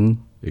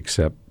nothing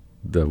except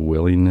the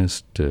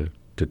willingness to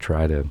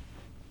try to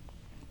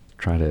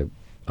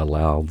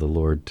allow the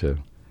Lord to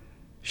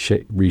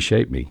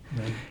reshape me.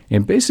 Right.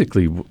 And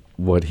basically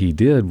what he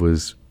did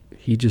was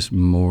he just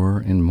more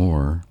and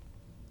more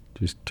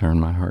just turned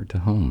my heart to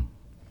home.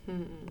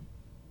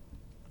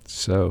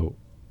 So,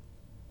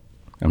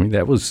 I mean,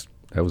 that was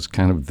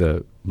kind of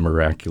the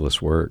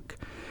miraculous work.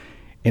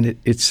 And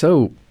it's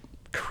so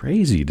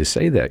crazy to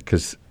say that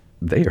because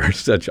they are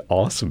such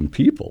awesome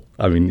people.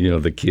 I mean,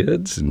 the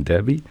kids and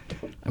Debbie.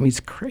 I mean, it's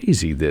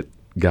crazy that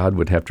God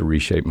would have to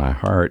reshape my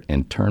heart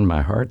and turn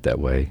my heart that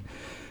way.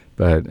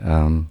 But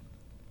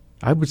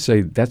I would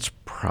say that's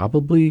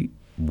probably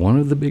one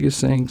of the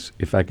biggest things.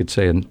 If I could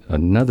say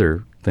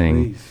another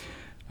thing,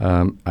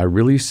 I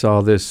really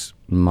saw this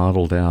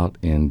modeled out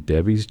in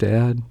Debbie's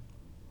dad.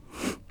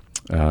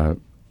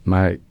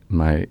 My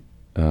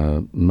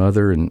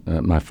mother and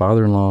my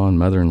father-in-law and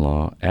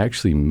mother-in-law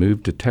actually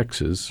moved to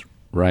Texas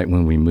right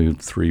when we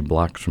moved 3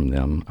 blocks from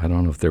them. I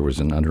don't know if there was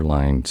an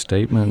underlying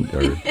statement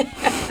or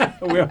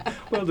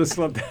we'll just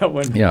let that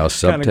one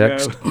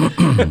subtext.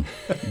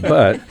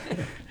 But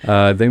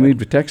they moved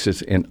to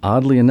Texas, and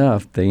oddly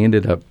enough, they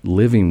ended up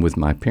living with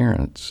my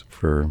parents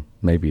for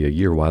maybe a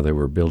year while they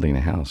were building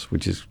a house,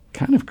 which is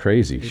kind of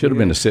crazy. Should have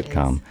been a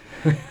sitcom.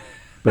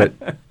 But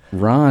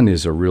Ron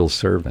is a real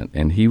servant,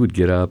 and he would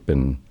get up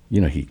and,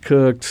 he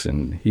cooks,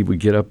 and he would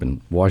get up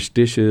and wash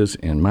dishes,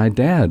 and my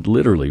dad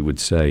literally would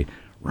say,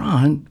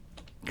 Ron,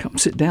 come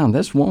sit down.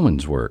 That's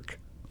woman's work.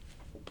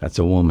 That's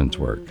a woman's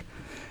work.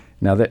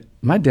 Now,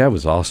 my dad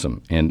was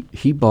awesome, and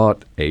he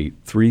bought a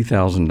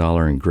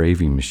 $3,000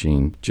 engraving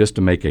machine just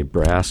to make a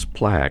brass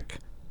plaque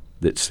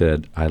that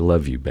said, I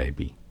love you,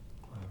 baby,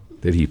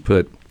 that he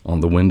put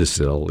on the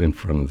windowsill in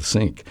front of the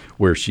sink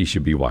where she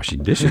should be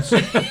washing dishes,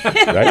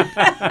 right?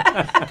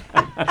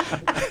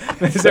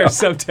 Is there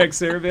subtext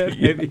there, Ben?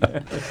 Maybe.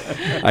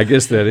 I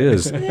guess that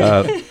is.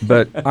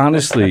 But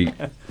honestly,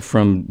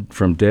 from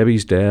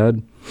Debbie's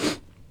dad,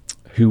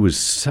 who was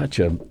such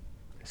a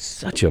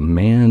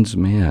man's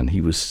man,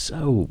 he was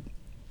so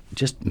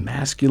just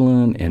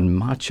masculine and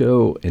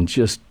macho and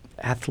just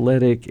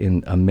athletic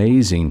and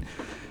amazing,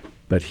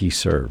 but he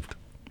served.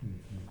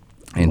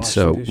 And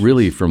so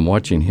really from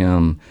watching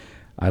him,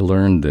 I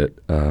learned that,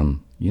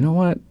 you know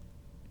what?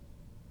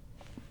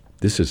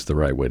 This is the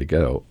right way to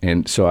go.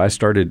 And so I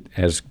started,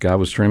 as God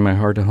was turning my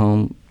heart to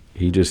home,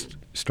 he just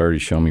started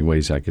showing me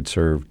ways I could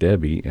serve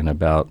Debbie. And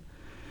about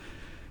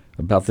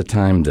the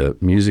time the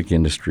music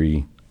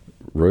industry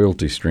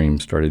royalty stream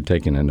started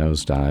taking a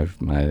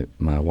nosedive,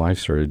 my wife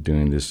started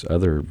doing this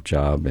other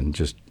job and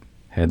just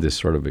had this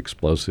sort of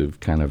explosive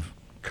kind of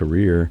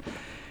career.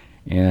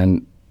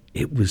 And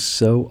it was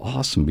so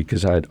awesome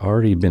because I had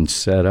already been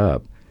set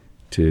up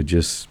to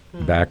just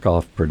back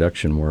off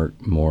production work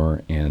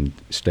more and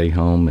stay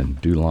home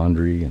and do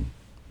laundry and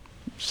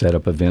set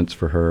up events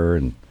for her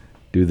and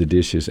do the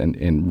dishes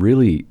and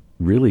really,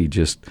 really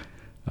just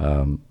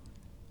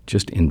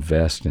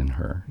invest in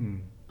her.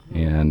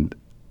 And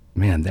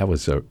man, that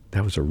was a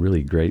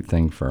really great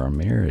thing for our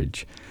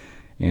marriage.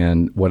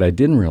 And what I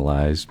didn't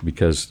realize,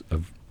 because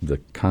of the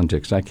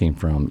context I came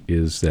from,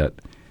 is that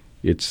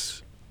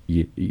it's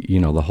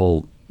the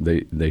whole,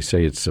 they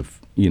say it's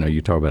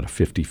you talk about a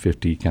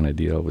 50-50 kind of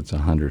deal. It's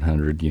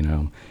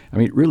 100-100, I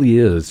mean, it really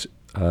is.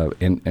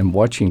 And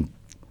watching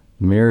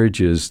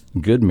marriages,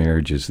 good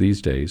marriages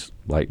these days,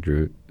 like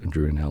Drew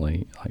and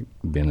Ellie, like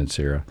Ben and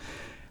Sarah,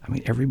 I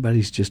mean,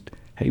 everybody's just,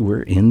 hey,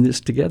 we're in this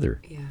together.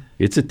 Yeah.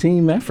 It's a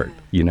team effort,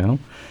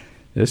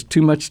 There's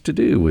too much to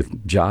do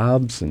with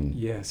jobs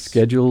and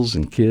schedules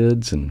and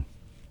kids and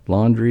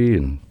laundry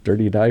and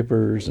dirty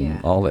diapers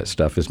and all that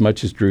stuff. As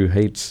much as Drew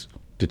hates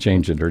to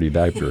change a dirty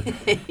diaper,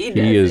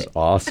 he is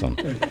awesome.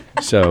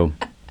 So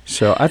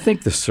I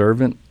think the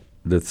servant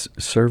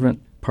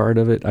part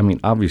of it, I mean,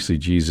 obviously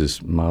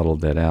Jesus modeled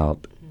that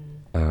out,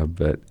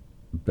 but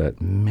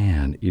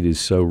man, it is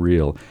so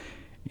real.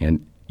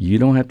 And you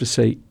don't have to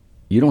say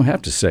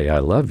I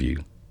love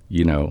you,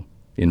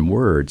 in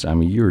words. I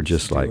mean, you're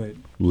just like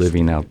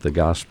living out the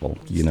gospel,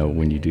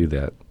 when you do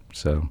that.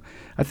 So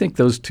I think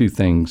those two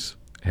things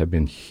have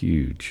been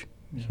huge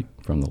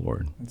from the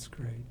Lord. That's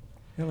great.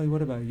 Ellie,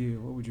 what about you?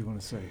 What would you want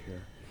to say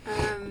here?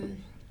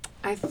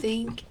 I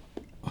think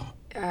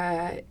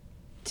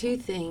two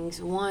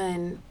things.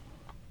 One,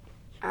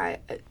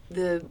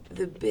 the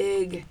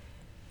big,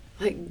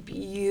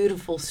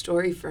 beautiful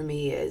story for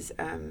me is,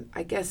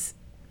 I guess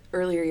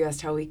earlier you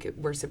asked how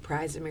we're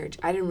surprised in marriage.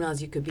 I didn't realize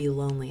you could be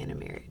lonely in a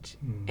marriage,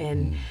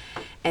 and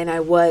I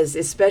was,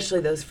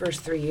 especially those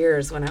first 3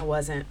 years when I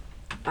wasn't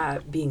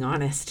being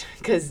honest,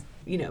 because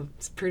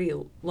it's pretty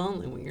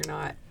lonely when you're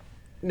not.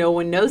 No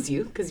one knows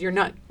you because you're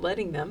not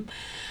letting them.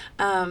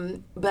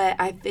 But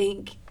I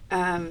think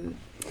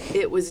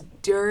it was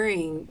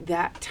during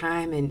that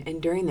time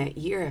and during that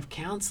year of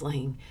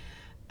counseling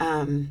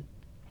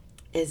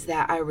is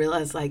that I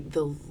realized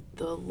the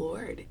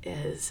Lord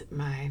is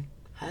my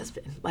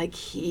husband.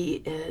 He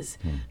is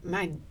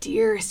my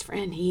dearest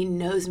friend. He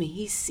knows me.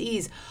 He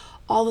sees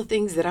all the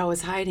things that I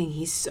was hiding,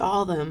 he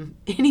saw them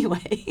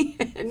anyway.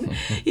 And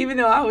even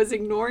though I was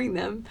ignoring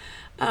them,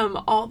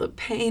 all the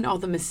pain, all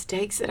the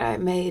mistakes that I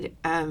made.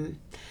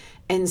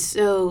 And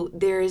so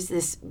there is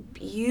this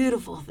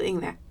beautiful thing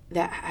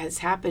that has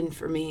happened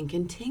for me and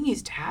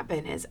continues to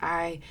happen as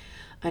I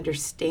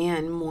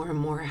understand more and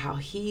more how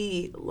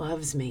he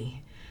loves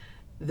me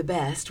the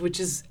best, which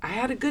is, I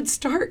had a good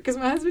start because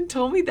my husband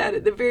told me that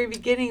at the very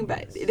beginning,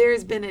 but there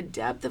has been a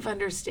depth of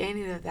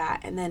understanding of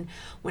that. And then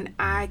when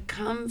I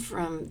come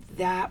from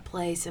that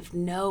place of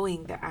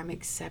knowing that I'm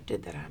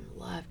accepted, that I'm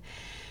loved,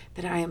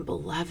 that I am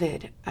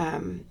beloved,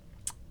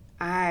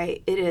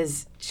 it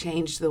has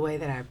changed the way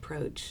that I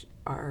approach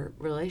our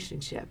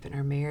relationship and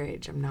our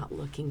marriage. I'm not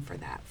looking for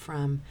that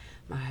from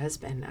my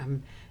husband.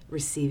 I'm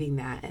receiving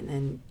that and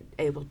then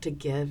able to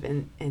give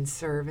and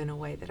serve in a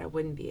way that I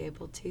wouldn't be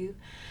able to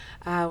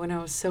when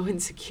I was so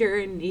insecure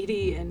and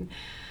needy. And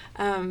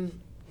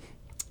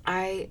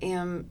I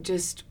am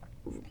just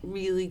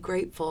really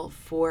grateful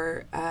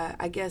for,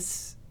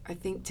 I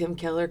think Tim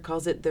Keller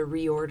calls it the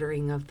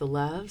reordering of the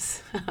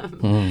loves.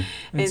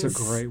 That's a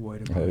great way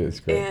to put it. That is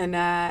great.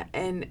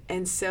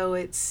 And so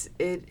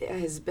it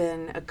has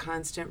been a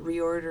constant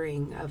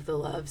reordering of the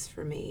loves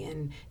for me.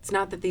 And it's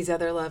not that these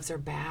other loves are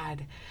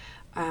bad,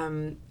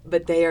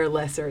 but they are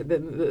lesser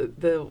than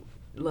the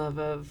love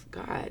of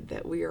God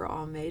that we are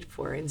all made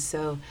for. And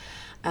so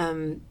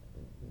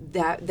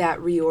that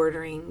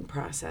reordering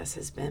process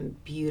has been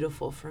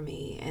beautiful for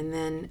me. And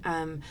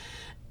then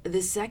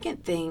the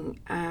second thing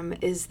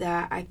is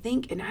that I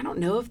think, and I don't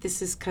know if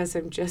this is because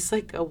I'm just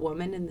like a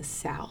woman in the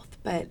South,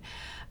 but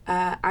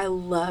I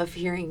love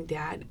hearing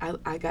Dad.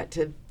 I got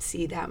to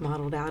see that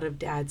modeled out of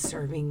Dad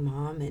serving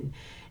Mom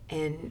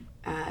and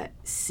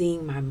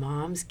seeing my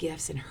mom's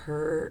gifts and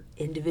her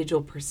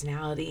individual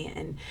personality.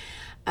 And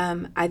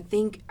I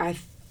think I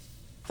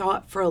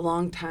thought for a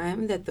long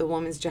time that the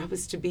woman's job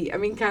was to be,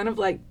 kind of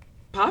like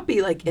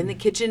Poppy, like in the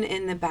kitchen,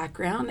 in the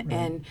background. Right.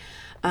 And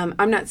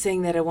I'm not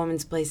saying that a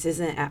woman's place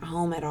isn't at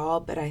home at all,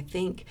 but I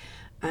think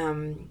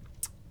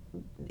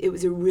it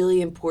was a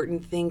really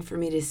important thing for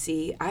me to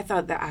see. I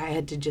thought that I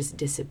had to just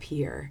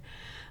disappear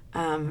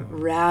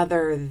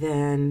rather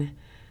than,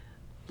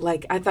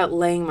 like, I thought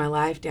laying my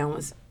life down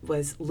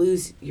was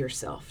lose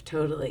yourself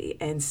totally.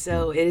 And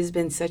so it has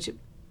been such a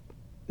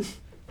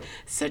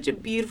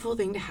beautiful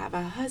thing to have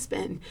a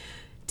husband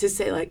to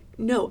say, like,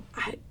 no,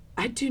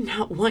 I do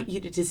not want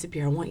you to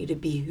disappear. I want you to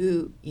be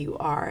who you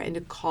are, and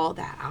to call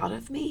that out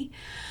of me,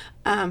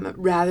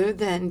 rather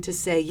than to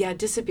say, yeah,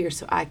 disappear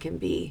so I can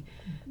be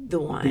the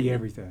one. Be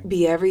everything.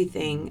 Be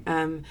everything.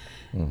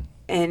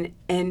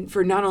 And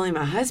for not only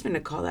my husband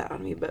to call that out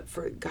of me, but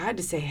for God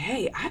to say,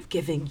 hey, I've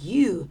given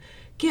you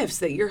gifts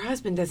that your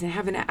husband doesn't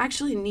have, and I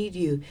actually need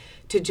you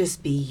to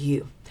just be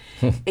you.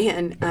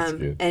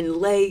 And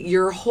lay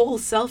your whole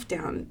self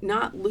down,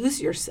 not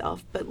lose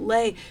yourself, but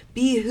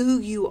be who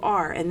you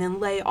are, and then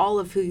lay all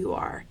of who you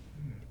are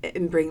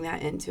and bring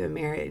that into a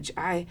marriage.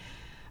 I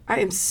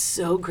am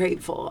so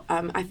grateful.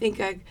 I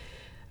think I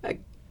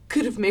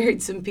could have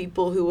married some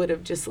people who would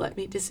have just let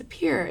me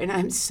disappear, and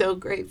I'm so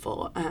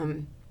grateful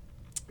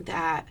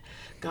that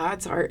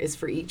God's heart is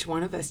for each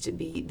one of us to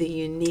be the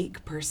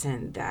unique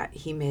person that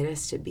he made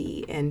us to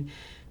be. And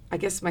I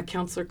guess my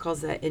counselor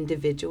calls that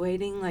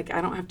individuating. Like,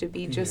 I don't have to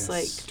be just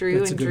like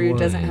Drew, and Drew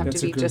doesn't have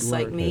to be just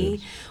like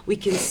me. We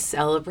can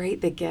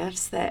celebrate the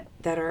gifts that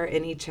are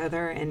in each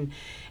other, and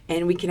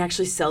we can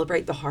actually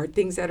celebrate the hard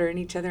things that are in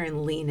each other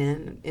and lean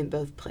in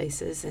both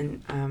places.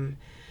 And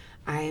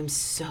I am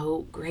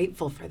so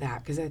grateful for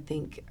that, because I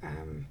think,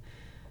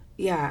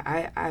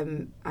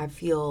 I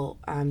feel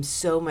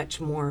so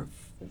much more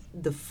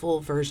the full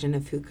version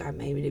of who God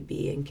made me to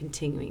be, and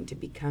continuing to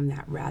become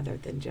that rather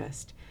than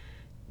just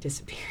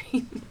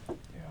disappearing.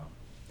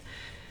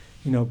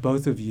 Yeah.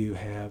 Both of you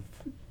have,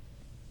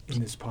 in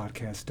this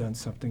podcast, done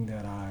something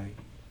that I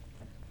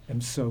am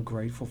so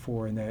grateful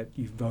for, and that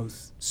you've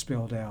both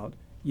spelled out,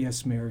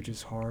 yes, marriage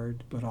is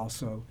hard, but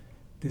also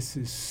this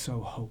is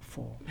so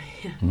hopeful.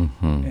 Yeah.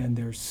 Mm-hmm. And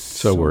there's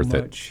so worth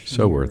much it.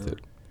 So worth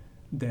it.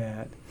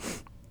 That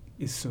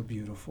is so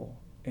beautiful.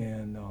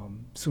 And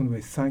so anyway,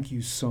 thank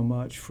you so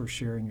much for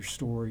sharing your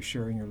story,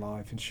 sharing your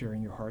life, and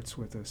sharing your hearts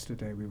with us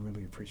today. We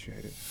really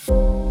appreciate it.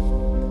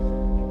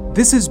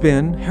 This has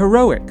been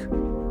Heroic.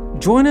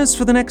 Join us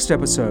for the next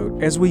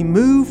episode as we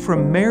move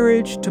from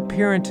marriage to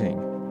parenting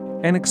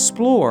and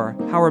explore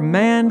how a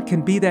man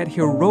can be that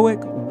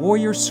heroic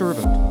warrior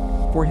servant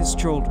for his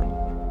children.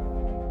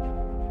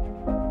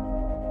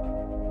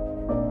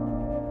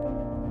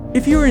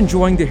 If you're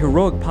enjoying the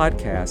Heroic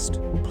Podcast,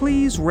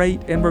 please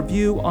rate and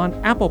review on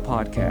Apple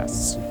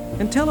Podcasts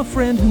and tell a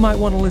friend who might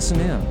want to listen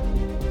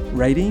in.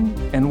 Rating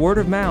and word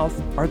of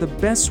mouth are the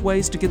best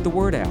ways to get the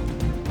word out.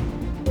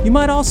 You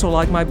might also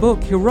like my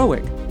book,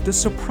 Heroic, The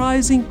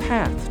Surprising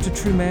Path to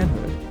True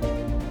Manhood.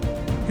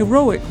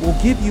 Heroic will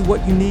give you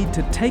what you need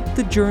to take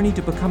the journey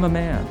to become a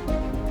man.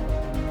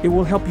 It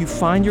will help you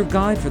find your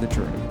guide for the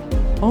journey,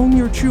 own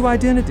your true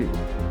identity,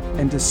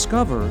 and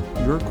discover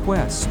your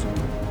quest.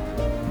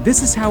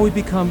 This is how we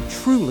become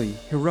truly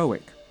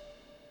heroic.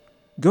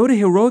 Go to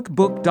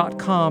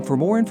heroicbook.com for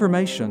more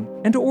information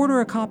and to order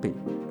a copy.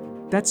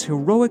 That's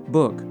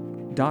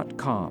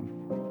heroicbook.com.